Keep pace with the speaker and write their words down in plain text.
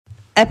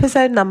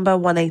Episode number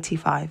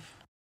 185.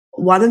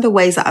 One of the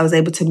ways that I was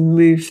able to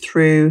move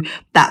through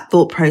that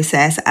thought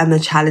process and the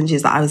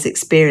challenges that I was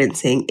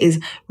experiencing is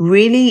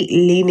really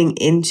leaning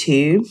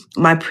into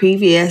my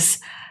previous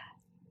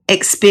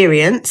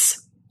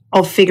experience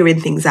of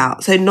figuring things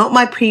out. So not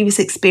my previous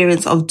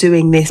experience of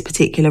doing this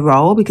particular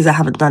role because I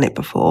haven't done it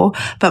before,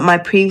 but my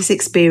previous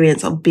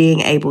experience of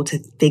being able to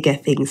figure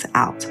things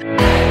out.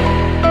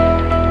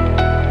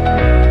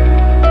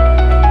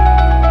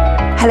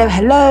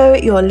 Hello,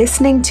 you're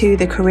listening to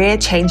the Career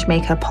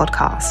Changemaker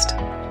podcast.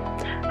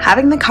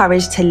 Having the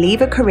courage to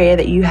leave a career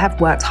that you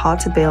have worked hard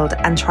to build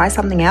and try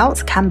something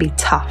else can be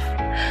tough.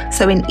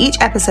 So in each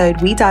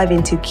episode, we dive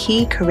into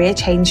key career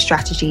change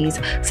strategies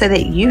so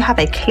that you have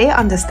a clear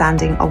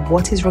understanding of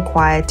what is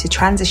required to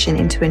transition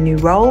into a new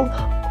role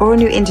or a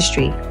new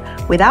industry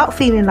without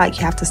feeling like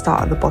you have to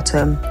start at the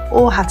bottom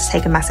or have to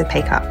take a massive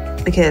pay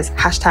cut, because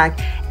hashtag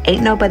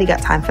ain't nobody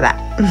got time for that.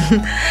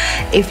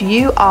 If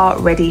you are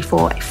ready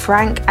for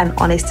frank and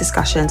honest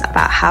discussions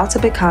about how to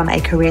become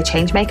a career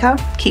change maker,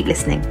 keep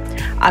listening.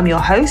 I'm your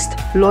host,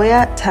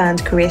 lawyer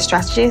turned career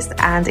strategist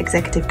and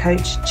executive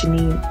coach,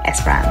 Janine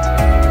Esbrand.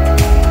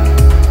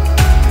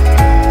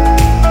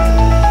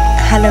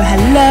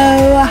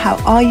 Hello, how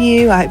are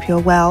you? I hope you're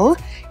well.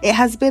 It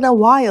has been a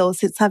while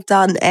since I've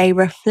done a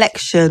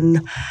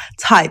reflection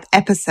type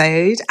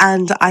episode,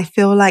 and I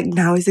feel like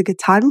now is a good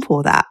time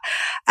for that.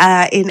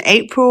 In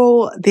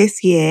April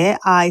this year,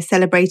 I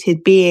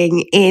celebrated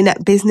being in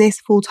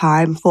business full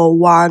time for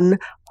one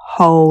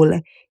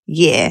whole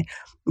year.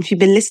 If you've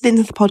been listening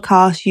to the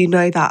podcast, you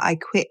know that I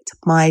quit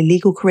my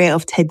legal career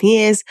of 10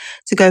 years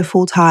to go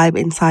full time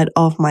inside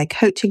of my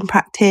coaching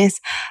practice.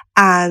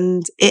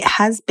 And it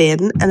has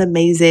been an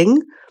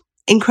amazing,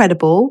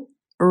 incredible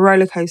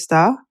roller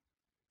coaster,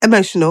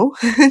 emotional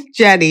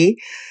journey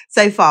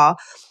so far.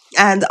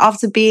 And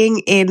after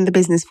being in the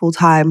business full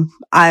time,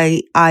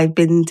 I've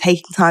been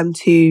taking time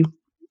to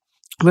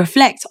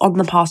reflect on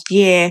the past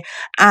year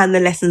and the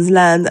lessons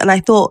learned. And I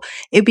thought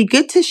it'd be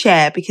good to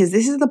share because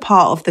this is the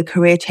part of the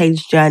career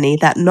change journey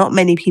that not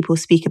many people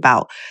speak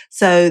about.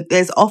 So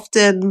there's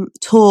often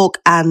talk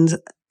and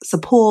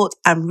support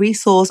and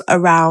resource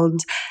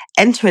around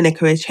entering a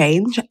career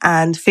change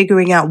and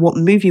figuring out what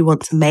move you want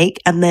to make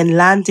and then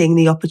landing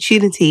the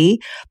opportunity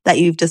that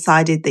you've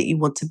decided that you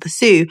want to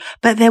pursue.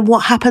 But then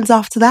what happens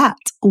after that?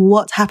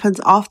 What happens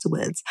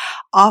afterwards?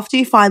 After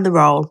you find the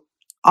role,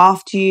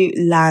 after you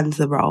land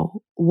the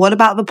role, what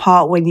about the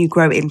part when you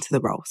grow into the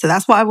role? So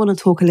that's what I want to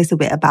talk a little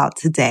bit about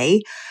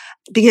today,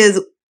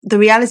 because the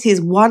reality is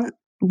what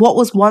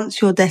was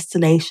once your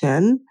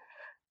destination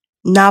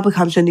now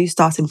becomes your new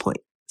starting point.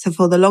 So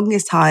for the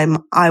longest time,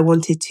 I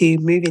wanted to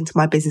move into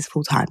my business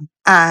full time,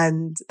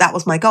 and that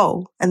was my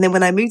goal. And then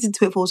when I moved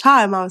into it full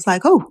time, I was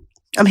like, oh,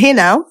 I'm here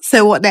now.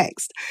 So what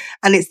next?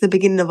 And it's the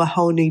beginning of a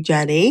whole new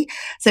journey.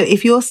 So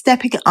if you're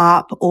stepping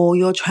up or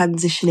you're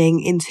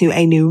transitioning into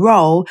a new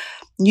role,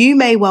 you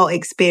may well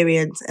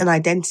experience an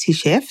identity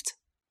shift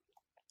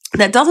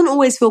that doesn't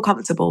always feel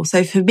comfortable.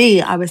 So for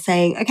me, I was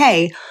saying,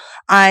 okay,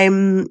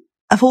 I'm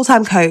a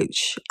full-time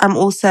coach. I'm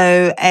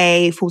also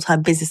a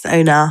full-time business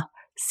owner,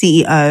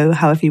 CEO,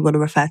 however you want to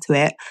refer to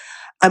it.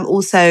 I'm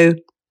also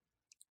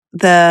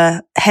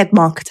the head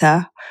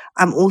marketer.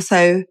 I'm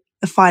also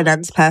the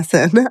finance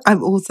person.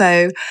 I'm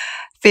also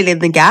filling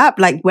the gap,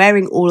 like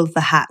wearing all of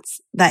the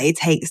hats that it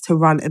takes to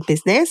run a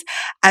business.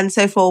 And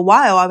so for a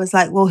while, I was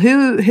like, well,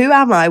 who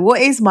am I? What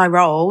is my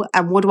role?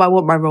 And what do I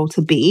want my role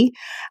to be?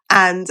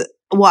 And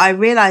what I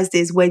realized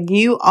is when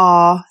you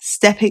are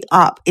stepping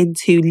up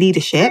into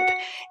leadership,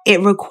 it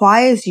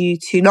requires you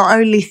to not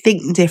only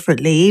think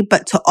differently,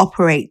 but to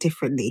operate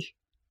differently.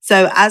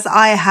 So as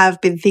I have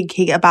been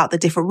thinking about the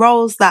different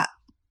roles that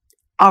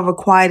are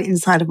required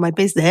inside of my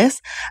business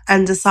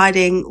and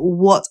deciding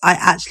what I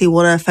actually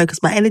want to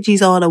focus my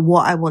energies on and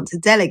what I want to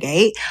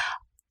delegate,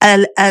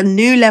 a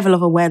new level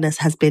of awareness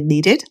has been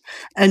needed.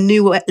 A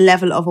new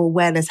level of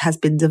awareness has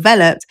been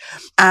developed.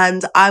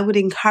 And I would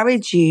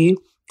encourage you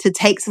to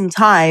take some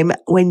time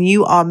when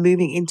you are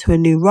moving into a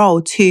new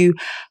role to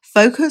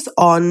focus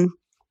on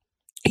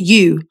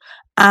you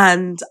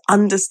and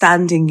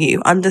understanding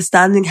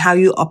how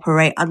you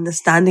operate,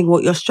 understanding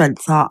what your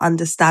strengths are,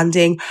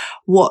 understanding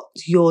what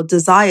your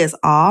desires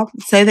are,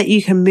 so that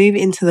you can move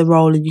into the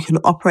role and you can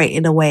operate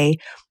in a way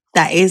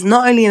that is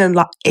not only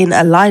in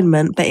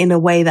alignment, but in a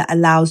way that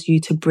allows you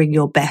to bring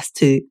your best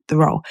to the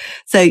role.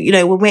 So,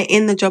 when we're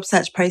in the job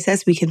search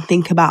process, we can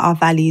think about our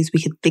values,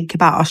 we can think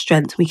about our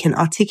strengths, we can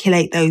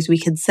articulate those, we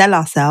can sell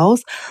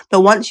ourselves.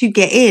 But once you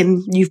get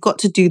in, you've got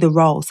to do the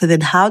role. So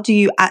then how do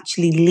you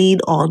actually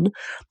lean on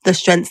the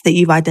strengths that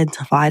you've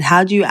identified?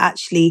 How do you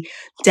actually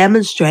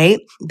demonstrate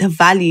the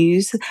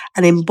values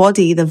and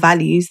embody the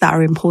values that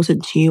are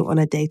important to you on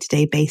a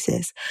day-to-day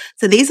basis?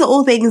 So these are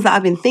all things that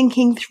I've been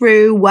thinking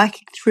through,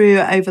 working through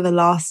over the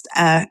last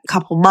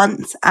couple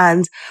months.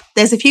 And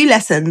there's a few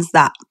lessons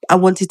that I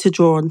wanted to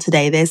draw on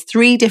today. There's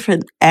 3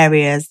 different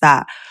areas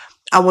that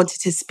I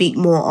wanted to speak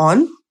more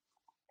on.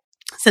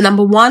 So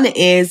number 1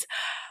 is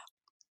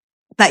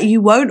that you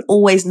won't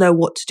always know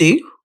what to do.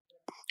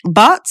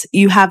 but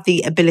you have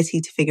the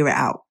ability to figure it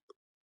out.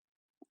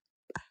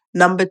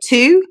 Number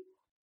 2,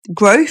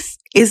 growth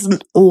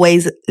isn't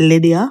always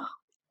linear.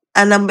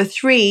 And number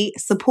 3,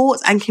 support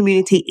and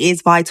community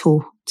is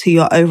vital to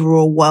your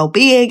overall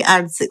well-being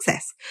and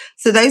success.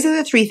 So those are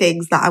the 3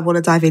 things that I want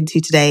to dive into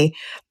today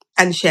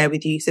and share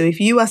with you. So if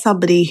you are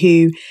somebody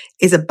who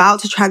is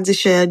about to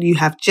transition, you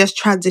have just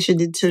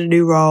transitioned into a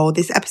new role,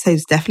 this episode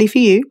is definitely for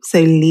you.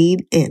 So lean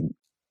in.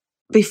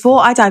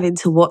 Before I dive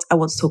into what I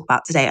want to talk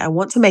about today, I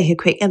want to make a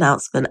quick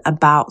announcement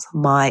about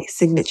my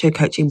signature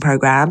coaching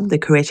program, the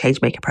Career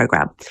Changemaker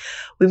program.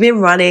 We've been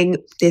running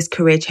this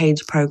career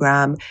change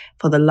program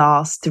for the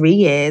last 3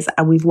 years,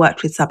 and we've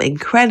worked with some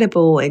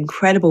incredible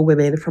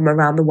women from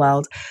around the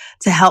world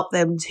to help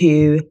them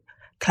to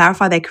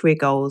clarify their career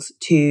goals,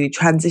 to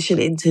transition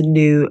into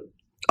new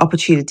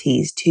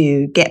opportunities,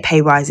 to get pay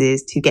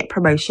rises, to get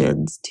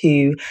promotions,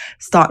 to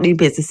start new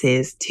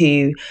businesses,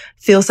 to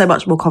feel so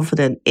much more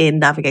confident in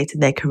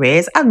navigating their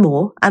careers and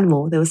more.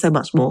 There was so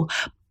much more.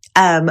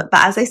 But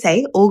as I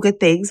say, all good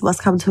things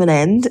must come to an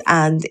end.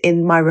 And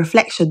in my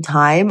reflection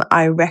time,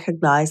 I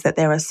recognize that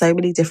there are so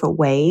many different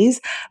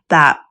ways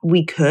that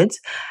we could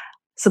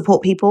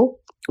support people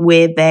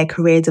with their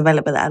career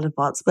development and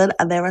advancement.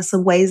 And there are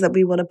some ways that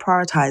we want to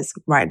prioritize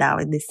right now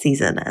in this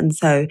season. And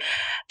so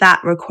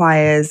that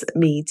requires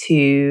me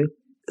to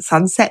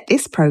sunset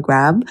this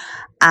program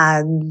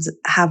and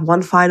have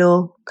one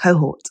final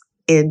cohort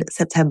in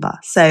September.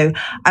 So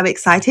I'm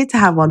excited to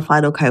have one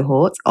final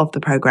cohort of the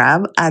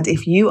program. And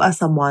if you are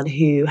someone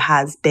who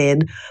has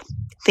been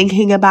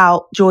thinking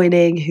about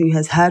joining, who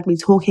has heard me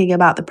talking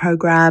about the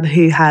program,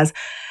 who has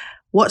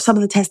watch some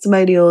of the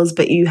testimonials,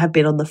 but you have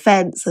been on the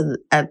fence and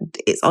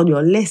it's on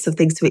your list of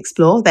things to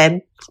explore, then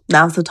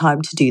now's the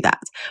time to do that.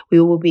 We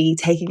will be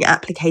taking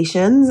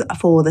applications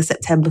for the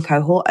September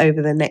cohort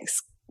over the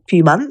next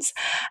few months.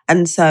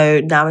 And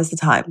so now is the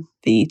time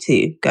for you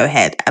to go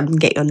ahead and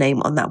get your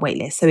name on that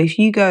waitlist. So if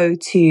you go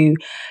to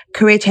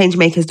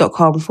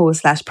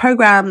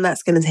careerchangemakers.com/program,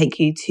 that's going to take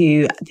you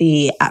to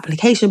the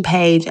application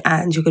page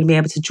and you're going to be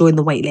able to join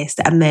the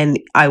waitlist. And then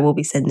I will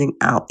be sending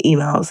out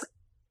emails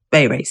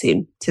very, very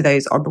soon to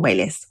those on the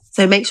waitlist.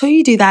 So make sure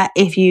you do that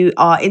if you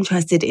are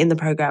interested in the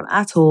program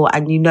at all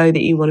and you know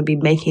that you want to be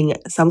making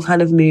some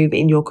kind of move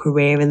in your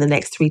career in the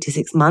next 3 to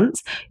 6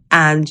 months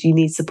and you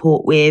need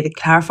support with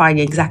clarifying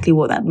exactly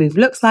what that move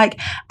looks like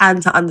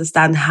and to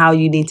understand how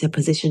you need to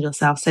position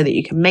yourself so that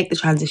you can make the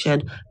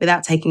transition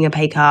without taking a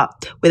pay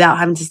cut, without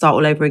having to start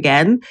all over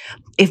again.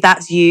 If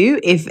that's you,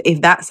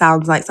 if that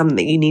sounds like something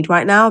that you need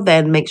right now,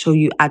 then make sure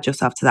you add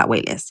yourself to that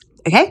waitlist.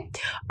 Okay?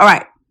 All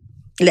right.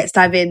 Let's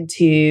dive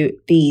into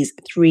these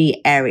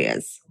 3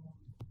 areas.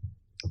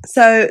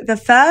 So the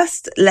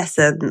first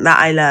lesson that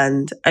I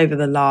learned over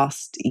the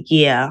last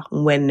year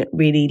when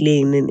really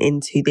leaning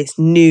into this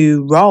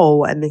new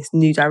role and this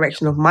new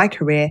direction of my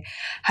career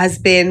has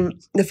been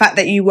the fact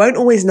that you won't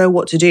always know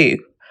what to do,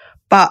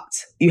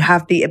 but you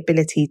have the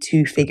ability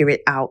to figure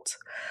it out.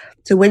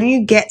 So when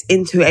you get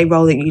into a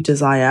role that you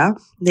desire,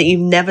 that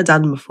you've never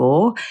done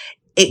before,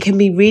 it can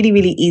be really,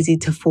 really easy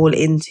to fall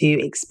into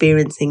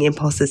experiencing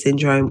imposter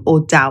syndrome or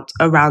doubt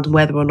around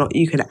whether or not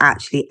you can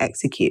actually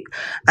execute.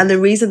 And the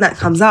reason that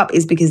comes up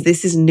is because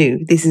this is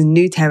new. This is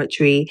new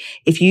territory.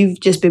 If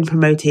you've just been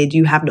promoted,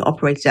 you haven't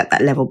operated at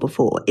that level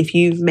before. If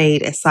you've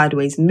made a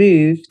sideways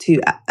move to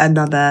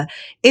another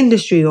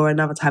industry or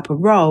another type of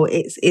role,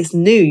 it's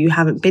new. You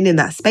haven't been in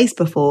that space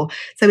before.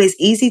 So it's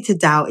easy to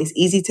doubt. It's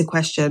easy to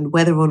question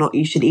whether or not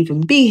you should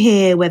even be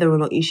here, whether or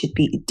not you should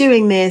be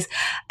doing this.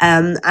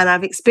 And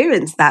I've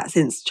experienced that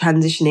since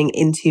transitioning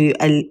into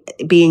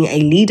being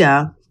a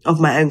leader of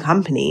my own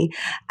company.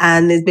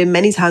 And there's been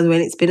many times when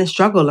it's been a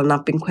struggle and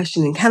I've been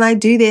questioning, can I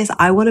do this?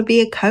 I want to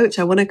be a coach.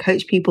 I want to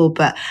coach people,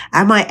 but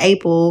am I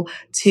able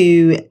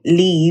to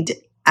lead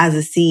as a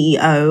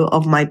CEO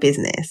of my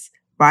business?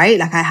 Right?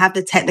 Like I have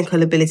the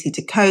technical ability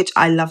to coach.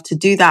 I love to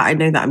do that. I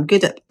know that I'm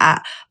good at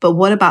that. But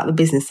what about the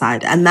business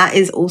side? And that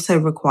is also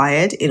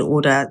required in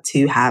order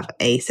to have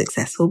a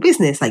successful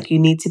business. Like you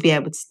need to be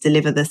able to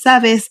deliver the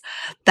service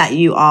that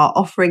you are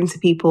offering to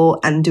people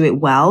and do it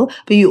well.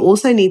 But you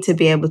also need to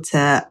be able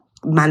to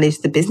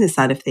manage the business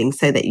side of things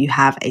so that you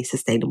have a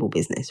sustainable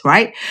business,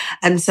 right?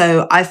 And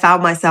so I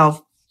found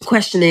myself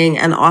questioning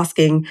and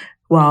asking,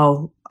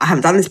 well, I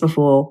haven't done this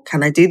before.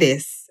 Can I do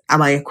this?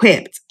 Am I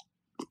equipped?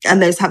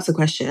 And those types of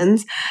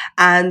questions.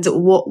 And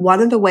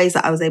one of the ways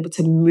that I was able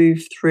to move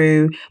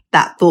through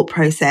that thought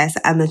process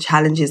and the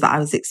challenges that I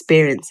was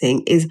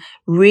experiencing is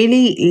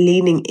really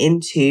leaning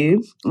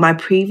into my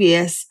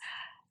previous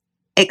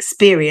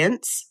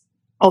experience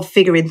of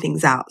figuring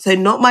things out. So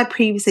not my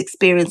previous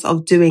experience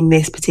of doing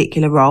this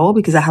particular role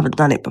because I haven't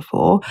done it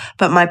before,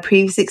 but my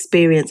previous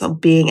experience of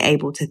being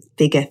able to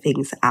figure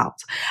things out.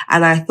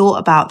 And I thought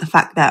about the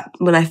fact that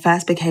when I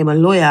first became a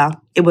lawyer,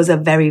 it was a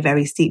very,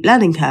 very steep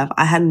learning curve.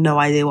 I had no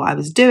idea what I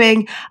was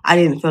doing. I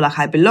didn't feel like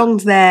I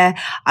belonged there.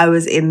 I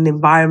was in an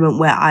environment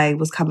where I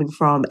was coming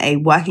from a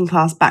working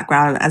class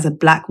background as a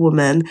Black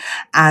woman,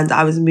 and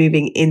I was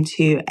moving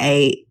into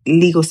a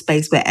legal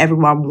space where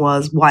everyone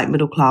was white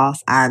middle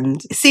class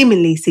and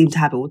seemingly seemed to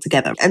have it all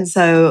together. And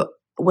so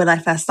when I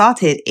first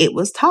started, it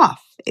was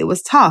tough. It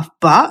was tough,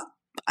 but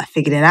I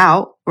figured it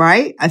out,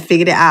 right? I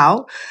figured it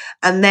out.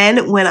 And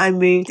then when I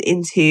moved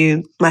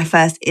into my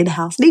first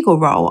in-house legal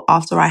role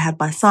after I had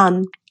my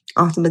son,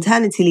 after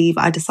maternity leave,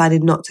 I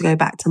decided not to go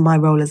back to my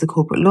role as a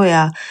corporate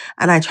lawyer.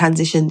 And I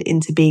transitioned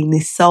into being the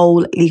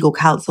sole legal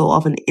counsel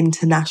of an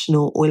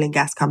international oil and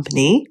gas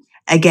company.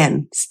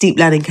 Again, steep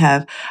learning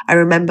curve. I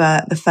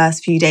remember the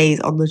first few days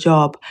on the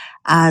job,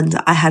 and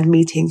I had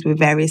meetings with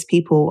various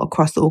people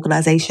across the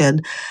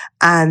organization,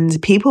 and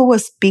people were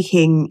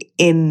speaking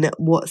in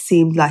what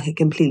seemed like a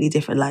completely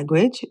different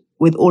language,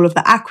 with all of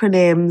the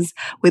acronyms,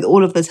 with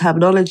all of the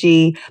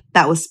terminology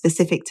that was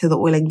specific to the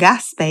oil and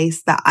gas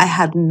space that I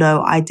had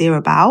no idea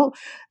about.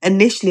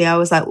 Initially, I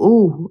was like,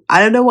 "Ooh, I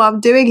don't know what I'm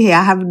doing here.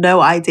 I have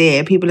no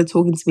idea." People are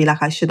talking to me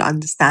like I should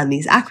understand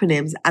these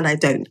acronyms, and I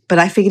don't. But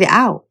I figured it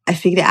out.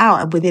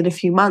 And within a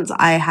few months,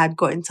 I had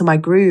got into my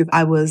groove.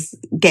 I was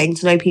getting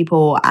to know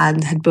people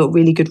and had built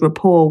really good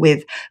rapport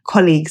with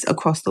colleagues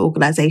across the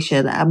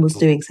organization and was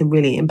doing some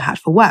really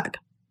impactful work.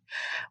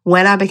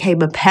 When I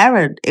became a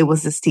parent, it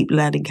was a steep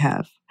learning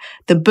curve.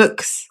 The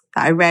books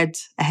that I read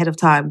ahead of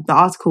time, the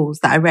articles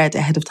that I read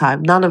ahead of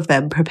time, none of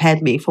them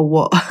prepared me for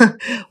what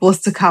was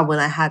to come when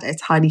I had a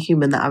tiny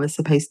human that I was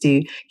supposed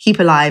to keep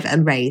alive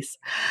and raise.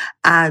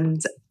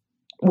 And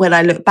when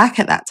I look back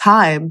at that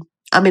time,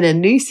 I'm in a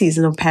new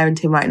season of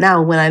parenting right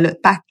now. When I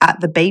look back at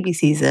the baby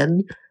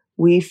season,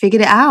 we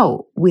figured it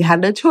out. We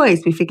had no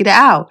choice. We figured it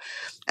out.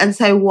 And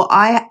so what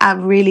I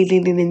am really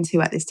leaning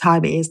into at this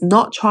time is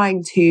not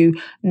trying to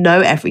know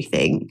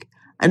everything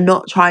and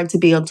not trying to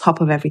be on top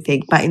of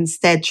everything, but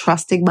instead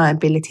trusting my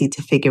ability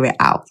to figure it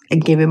out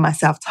and giving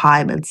myself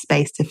time and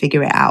space to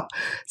figure it out.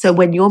 So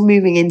when you're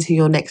moving into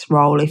your next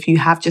role, if you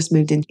have just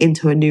moved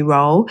into a new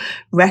role,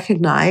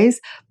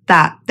 recognize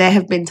that there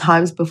have been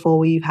times before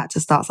where you've had to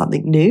start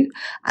something new,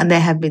 and there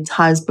have been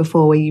times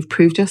before where you've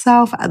proved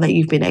yourself and that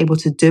you've been able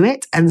to do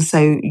it. And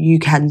so you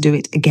can do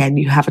it again.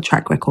 You have a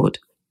track record.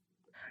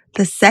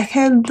 The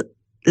second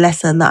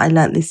lesson that I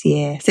learned this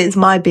year, since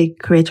my big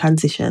career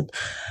transition,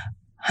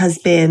 has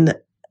been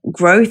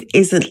growth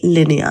isn't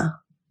linear.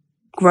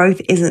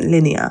 Growth isn't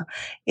linear.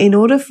 In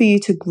order for you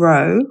to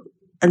grow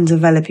and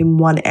develop in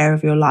one area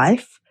of your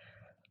life,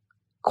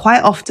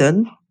 quite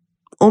often,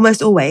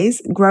 almost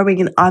always, growing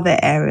in other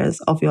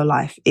areas of your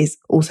life is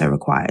also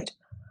required.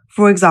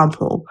 For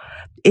example,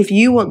 if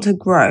you want to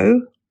grow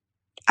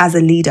as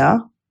a leader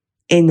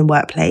in the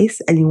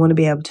workplace and you want to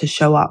be able to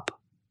show up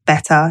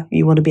better,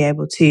 you want to be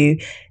able to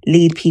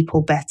lead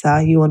people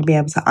better, you want to be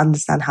able to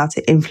understand how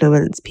to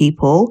influence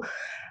people,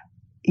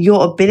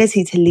 your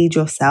ability to lead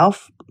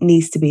yourself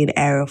needs to be an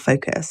area of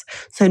focus.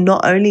 So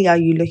not only are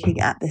you looking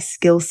at the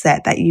skill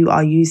set that you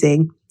are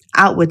using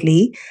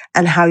outwardly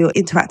and how you're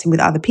interacting with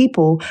other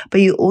people,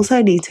 but you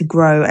also need to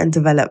grow and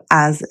develop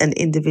as an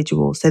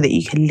individual so that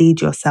you can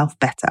lead yourself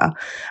better.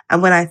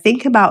 And when I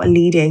think about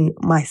leading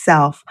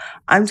myself,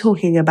 I'm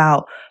talking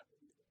about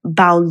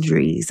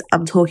boundaries.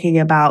 I'm talking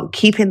about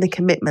keeping the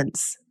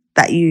commitments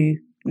that you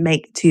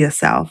make to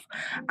yourself.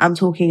 I'm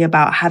talking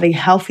about having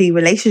healthy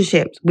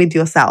relationships with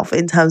yourself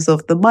in terms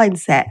of the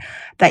mindset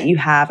that you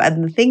have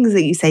and the things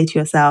that you say to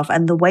yourself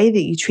and the way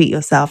that you treat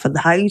yourself and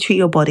how you treat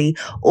your body.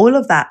 All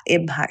of that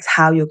impacts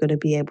how you're going to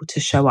be able to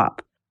show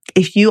up.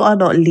 If you are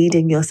not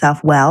leading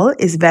yourself well,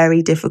 it's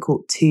very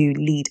difficult to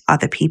lead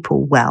other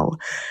people well.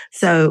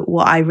 So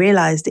what I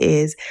realized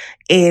is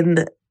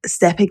in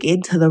stepping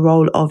into the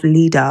role of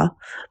leader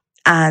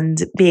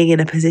and being in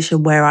a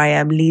position where I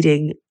am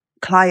leading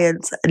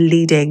clients and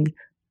leading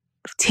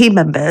team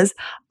members,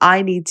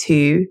 I need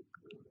to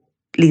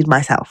lead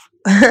myself.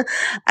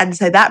 And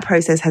so that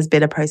process has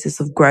been a process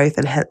of growth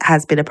and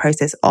has been a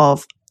process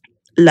of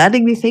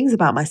learning new things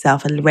about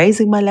myself and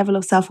raising my level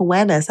of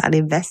self-awareness and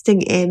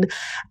investing in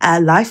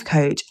a life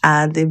coach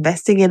and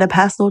investing in a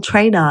personal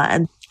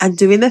trainer and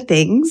doing the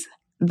things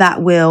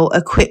that will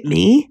equip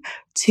me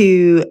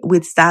to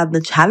withstand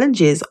the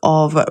challenges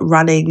of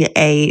running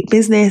a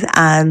business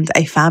and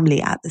a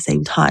family at the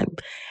same time.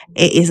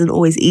 It isn't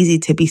always easy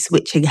to be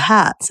switching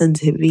hats and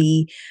to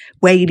be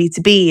where you need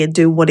to be and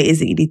doing what it is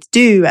that you need to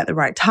do at the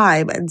right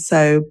time. And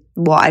so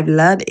what I've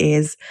learned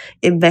is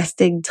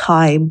investing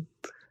time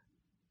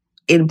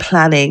in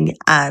planning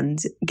and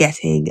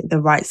getting the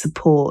right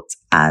support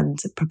and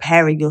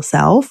preparing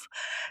yourself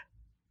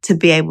to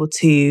be able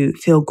to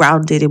feel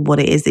grounded in what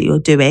it is that you're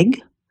doing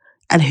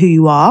and who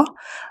you are,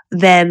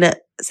 then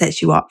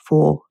sets you up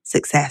for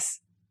success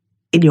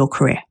in your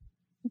career.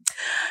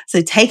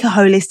 So take a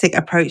holistic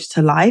approach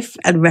to life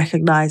and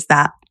recognize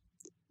that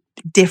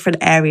different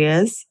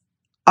areas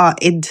are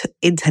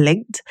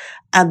interlinked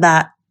and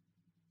that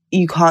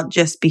you can't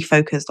just be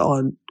focused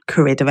on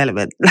career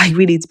development. Like,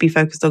 we need to be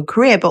focused on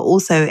career, but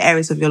also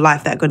areas of your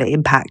life that are going to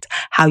impact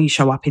how you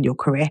show up in your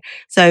career.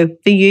 So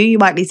for you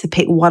might need to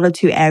pick 1 or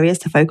 2 areas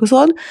to focus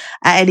on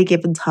at any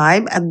given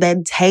time, and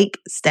then take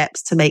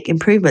steps to make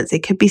improvements.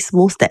 It could be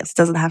small steps. It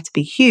doesn't have to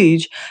be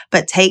huge,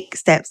 but take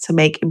steps to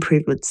make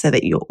improvements so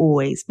that you're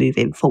always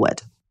moving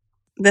forward.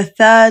 The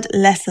third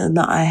lesson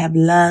that I have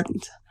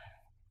learned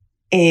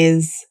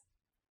is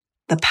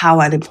the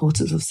power and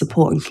importance of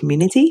support and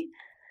community.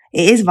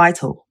 It is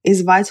vital.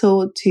 It's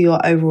vital to your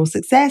overall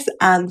success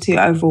and to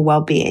your overall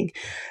well-being.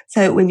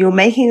 So when you're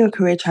making a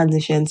career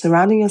transition,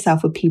 surrounding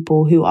yourself with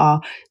people who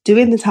are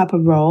doing the type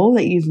of role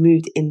that you've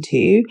moved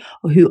into,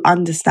 or who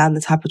understand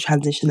the type of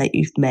transition that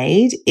you've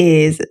made,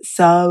 is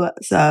so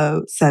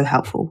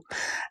helpful.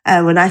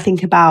 And when I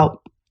think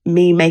about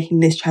me making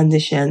this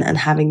transition and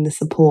having the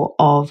support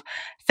of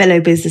fellow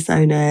business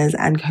owners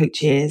and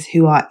coaches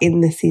who are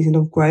in the season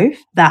of growth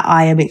that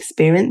I am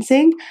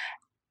experiencing,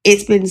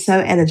 it's been so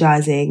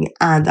energizing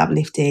and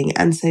uplifting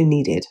and so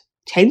needed.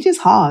 Change is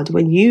hard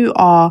when you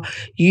are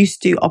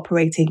used to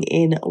operating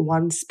in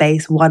one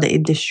space, one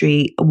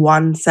industry,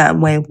 one certain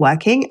way of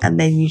working, and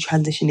then you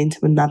transition into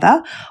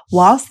another.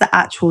 Whilst the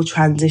actual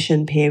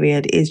transition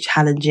period is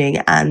challenging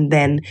and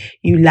then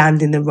you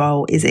land in the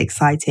role is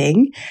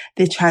exciting,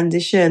 the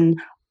transition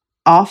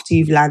after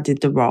you've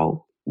landed the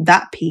role,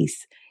 that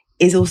piece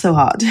is also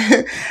hard.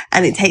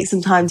 And it takes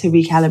some time to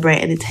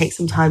recalibrate, and it takes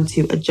some time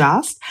to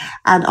adjust.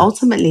 And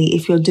ultimately,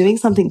 if you're doing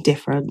something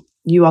different,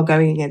 you are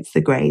going against the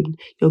grain.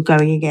 You're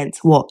going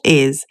against what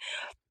is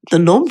the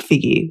norm for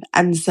you.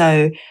 And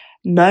so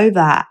know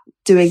that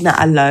doing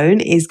that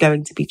alone is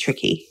going to be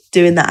tricky.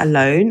 Doing that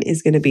alone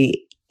is going to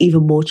be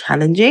even more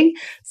challenging.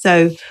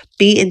 So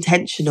be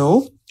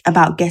intentional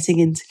about getting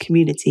into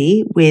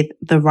community with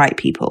the right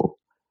people.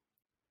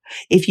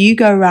 If you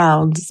go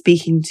around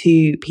speaking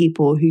to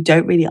people who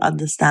don't really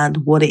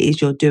understand what it is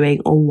you're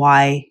doing or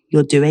why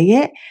you're doing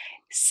it,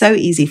 it's so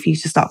easy for you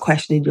to start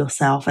questioning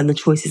yourself and the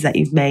choices that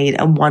you've made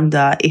and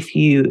wonder if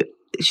you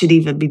should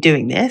even be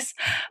doing this.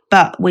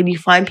 But when you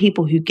find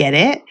people who get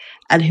it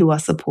and who are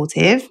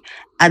supportive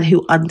and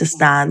who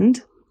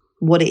understand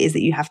what it is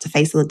that you have to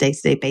face on a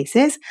day-to-day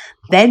basis,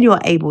 then you're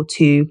able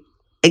to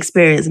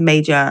experience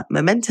major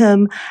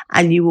momentum,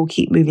 and you will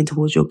keep moving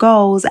towards your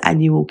goals,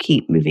 and you will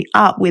keep moving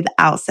up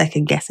without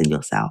second guessing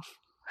yourself.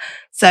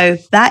 So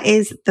that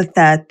is the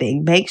third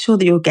thing. Make sure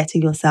that you're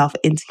getting yourself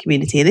into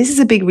community. And this is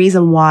a big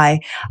reason why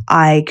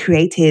I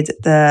created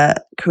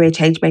the Career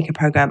Changemaker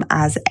program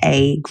as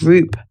a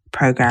group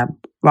program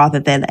rather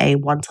than a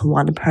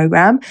one-to-one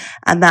program.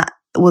 And that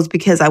was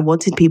because I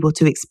wanted people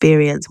to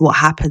experience what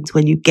happens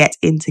when you get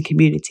into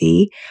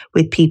community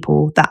with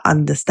people that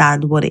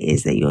understand what it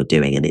is that you're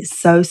doing. And it's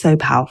so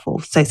powerful,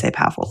 so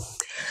powerful.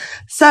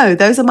 So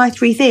those are my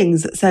 3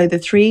 things. So the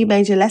 3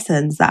 major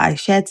lessons that I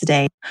shared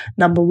today.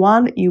 Number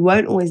 1, you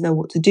won't always know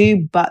what to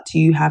do, but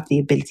you have the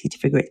ability to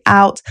figure it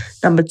out.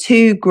 Number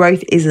 2,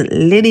 growth isn't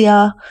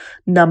linear.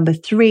 Number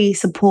 3,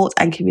 support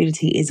and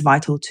community is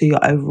vital to your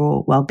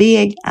overall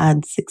well-being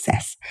and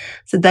success.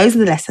 So those are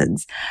the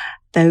lessons.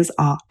 Those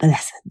are the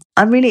lessons.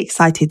 I'm really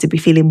excited to be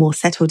feeling more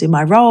settled in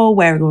my role,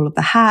 wearing all of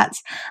the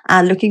hats,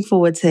 and looking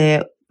forward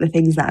to the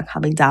things that are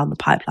coming down the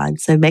pipeline.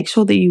 So make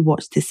sure that you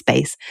watch this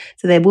space.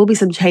 So there will be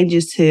some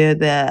changes to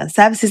the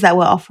services that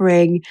we're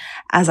offering.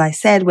 As I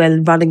said,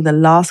 we're running the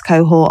last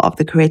cohort of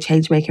the Career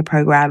Changemaker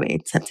program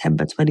in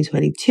September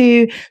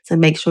 2022. So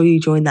make sure you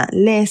join that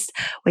list.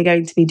 We're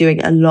going to be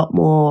doing a lot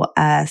more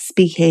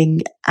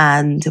speaking,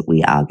 and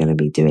we are going to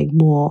be doing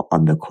more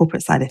on the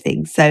corporate side of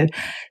things. So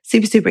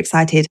super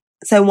excited.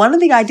 So one of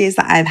the ideas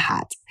that I've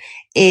had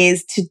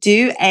is to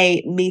do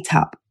a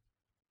meetup,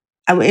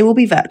 and it will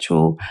be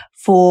virtual,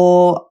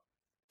 for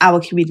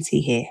our community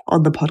here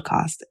on the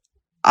podcast.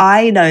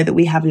 I know that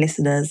we have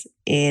listeners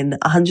in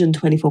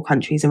 124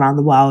 countries around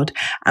the world,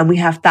 and we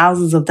have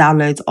thousands of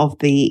downloads of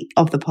the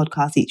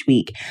podcast each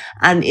week.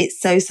 And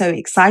it's so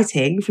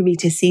exciting for me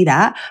to see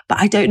that, but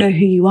I don't know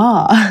who you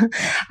are.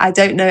 I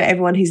don't know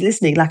everyone who's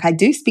listening. Like, I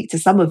do speak to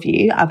some of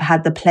you. I've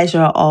had the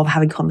pleasure of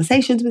having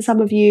conversations with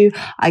some of you.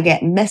 I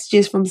get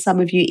messages from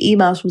some of you,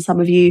 emails from some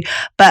of you,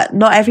 but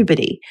not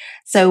everybody.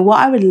 So what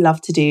I would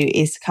love to do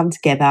is to come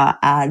together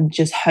and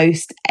just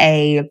host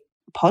a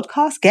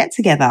podcast get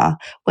together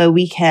where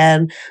we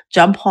can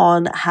jump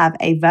on, have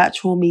a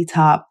virtual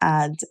meetup,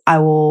 and I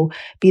will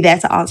be there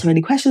to answer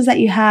any questions that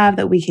you have,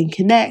 that we can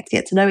connect,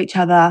 get to know each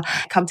other,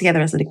 come together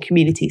as a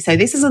community. So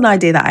this is an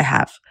idea that I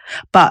have,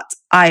 but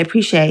I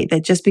appreciate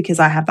that just because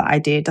I have that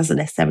idea doesn't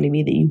necessarily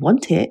mean that you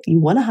want it.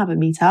 You want to have a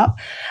meetup.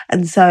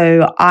 And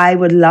so I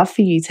would love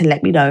for you to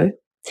let me know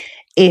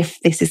if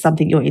this is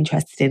something you're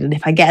interested in. And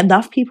if I get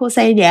enough people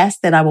saying yes,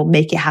 then I will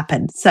make it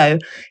happen. So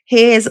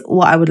here's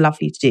what I would love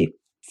for you to do.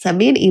 Send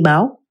me an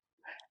email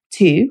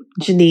to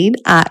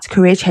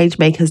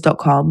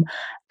Janine@careerchangemakers.com.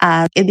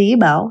 And in the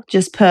email,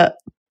 just put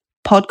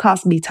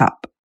podcast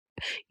meetup.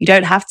 You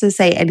don't have to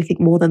say anything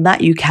more than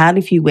that. You can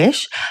if you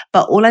wish,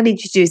 but all I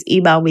need you to do is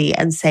email me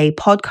and say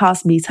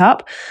podcast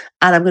meetup,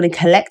 and I'm going to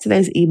collect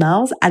those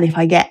emails. And if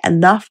I get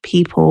enough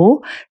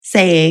people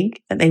saying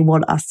that they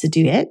want us to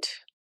do it,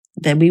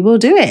 then we will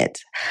do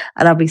it.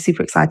 And I'll be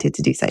super excited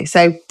to do so.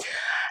 So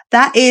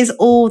that is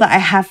all that I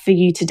have for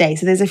you today.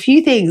 So there's a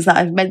few things that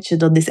I've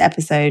mentioned on this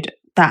episode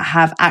that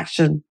have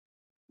action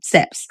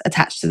steps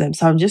attached to them.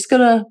 So I'm just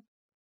going to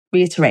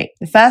reiterate.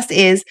 The first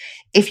is,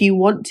 if you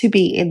want to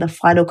be in the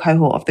final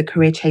cohort of the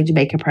Career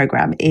Changemaker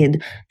program in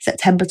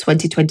September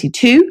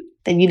 2022,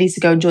 then you need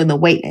to go and join the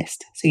waitlist.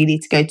 So you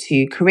need to go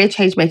to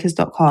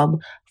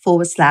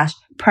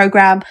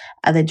careerchangemakers.com/program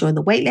and then join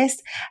the waitlist.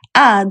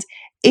 And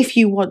if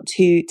you want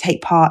to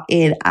take part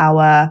in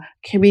our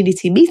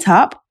community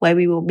meetup, where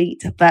we will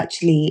meet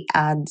virtually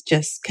and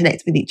just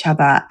connect with each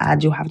other,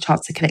 and you'll have a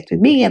chance to connect with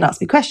me and ask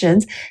me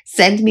questions,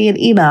 send me an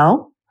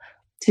email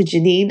to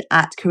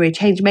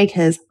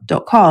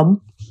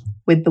Janine@careerchangemakers.com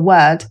with the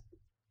words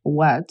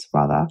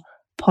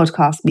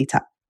podcast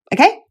meetup.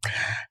 Okay?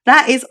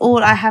 That is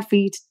all I have for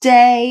you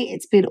today.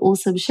 It's been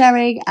awesome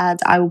sharing, and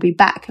I will be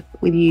back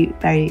with you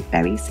very,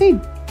 very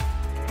soon.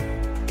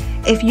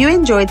 If you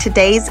enjoyed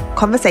today's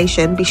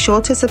conversation, be sure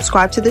to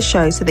subscribe to the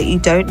show so that you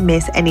don't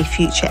miss any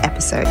future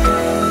episodes.